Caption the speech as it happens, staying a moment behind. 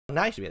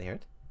Now you should be able to hear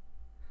it.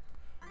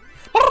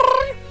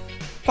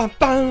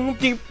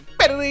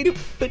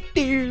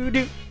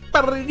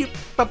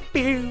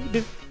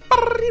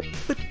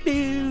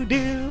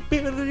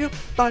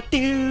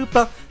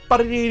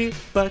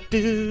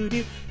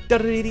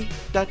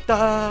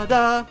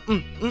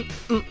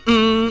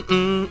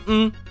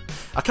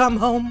 I come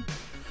home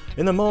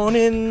in the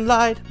morning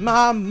light.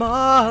 My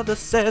mother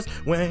says,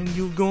 when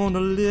you gonna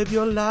live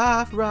your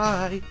life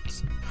right?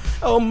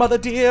 Oh, mother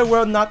dear,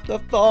 we're not the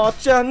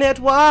fortunate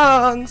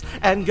ones.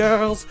 And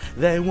girls,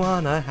 they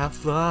wanna have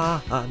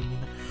fun.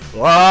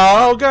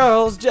 Oh,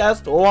 girls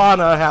just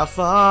wanna have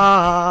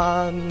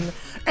fun.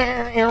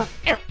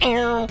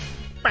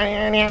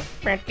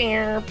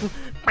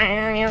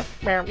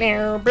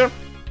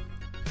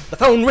 The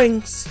phone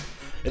rings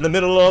in the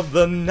middle of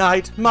the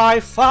night. My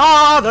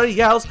father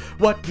yells,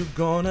 what you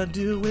gonna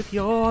do with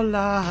your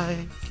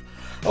life?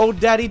 Oh,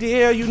 daddy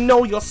dear, you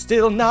know you're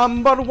still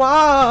number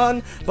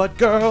one. But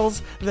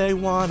girls, they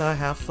wanna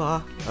have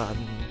fun.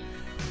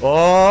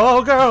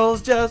 Oh,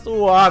 girls just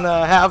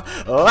wanna have,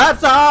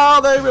 that's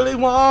all they really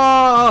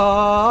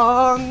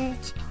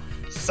want.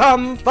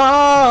 Some fun.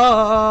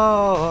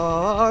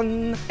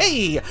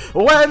 Hey,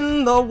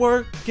 when the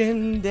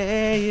working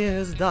day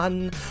is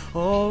done,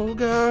 oh,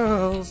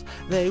 girls,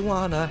 they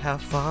wanna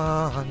have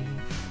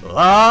fun.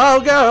 Oh,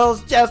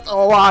 girls just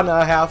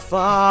wanna have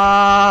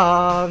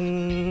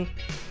fun.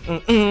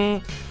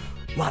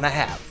 Wanna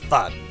have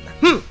fun.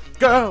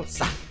 Girls,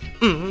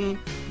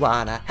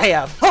 wanna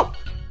have hope.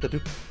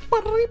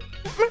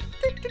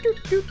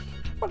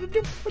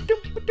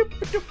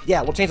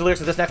 Yeah, we'll change the lyrics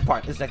to this next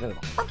part. This next one.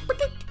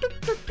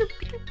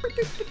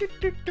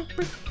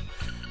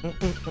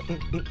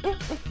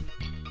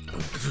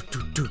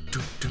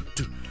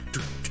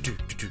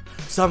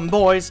 Some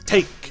boys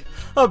take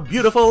a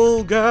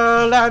beautiful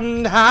girl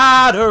and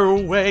hide her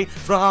away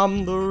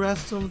from the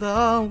rest of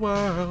the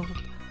world.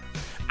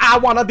 I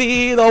wanna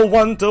be the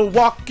one to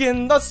walk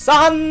in the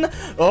sun.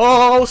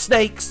 Oh,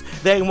 snakes,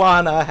 they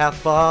wanna have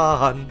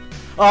fun.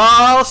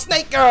 Oh,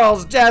 snake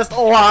girls just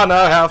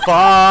wanna have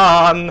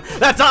fun.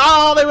 That's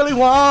all they really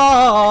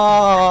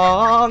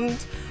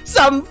want.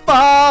 Some fun.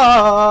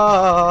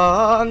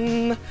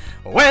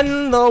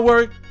 When the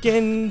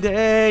working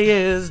day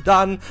is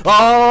done,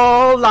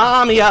 oh,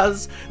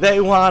 lamias,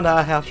 they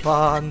wanna have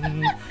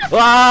fun.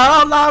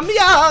 Oh,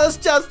 lamias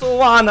just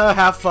wanna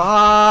have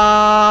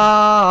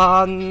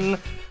fun.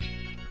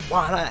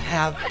 Wanna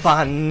have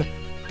fun.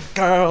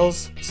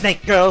 Girls,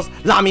 snake girls,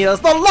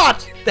 lamias, the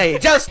lot. They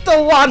just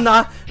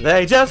wanna,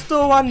 they just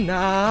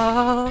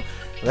wanna,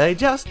 they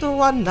just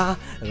wanna,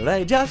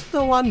 they just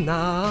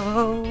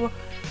wanna.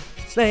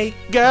 Snake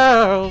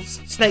girls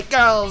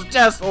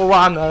just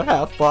wanna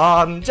have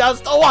fun.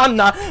 Just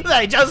wanna,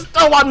 they just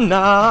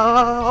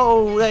wanna,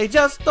 oh, they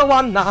just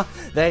wanna,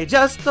 they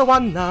just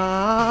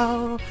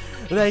wanna,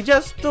 they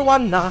just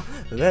wanna,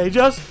 they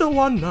just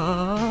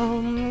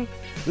wanna.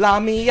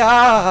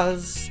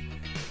 Lamias,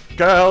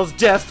 girls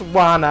just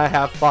wanna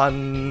have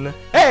fun.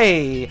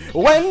 Hey,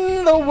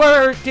 when the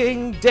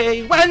working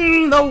day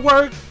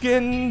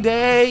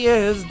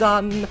is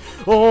done,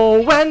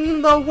 oh,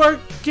 when the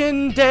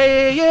working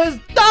day is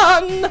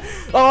done,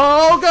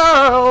 oh,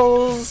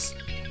 girls,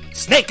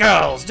 snake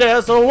girls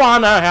just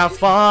wanna have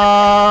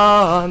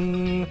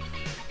fun.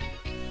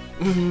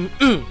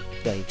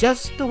 They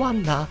just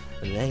wanna,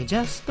 they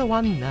just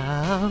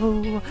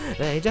wanna,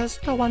 they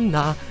just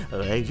wanna,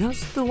 they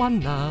just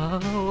wanna,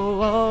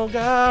 oh,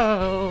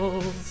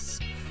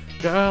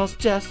 girls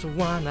just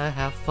wanna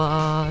have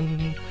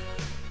fun.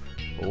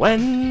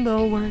 When the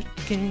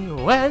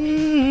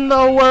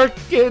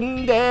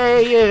working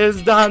day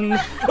is done,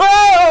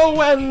 oh,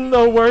 when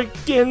the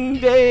working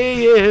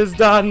day is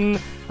done,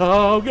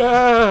 oh,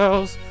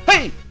 girls,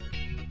 hey,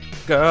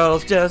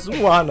 girls just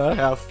wanna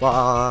have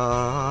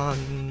fun.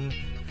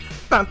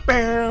 Bam,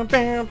 bam,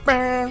 bam,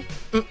 bam.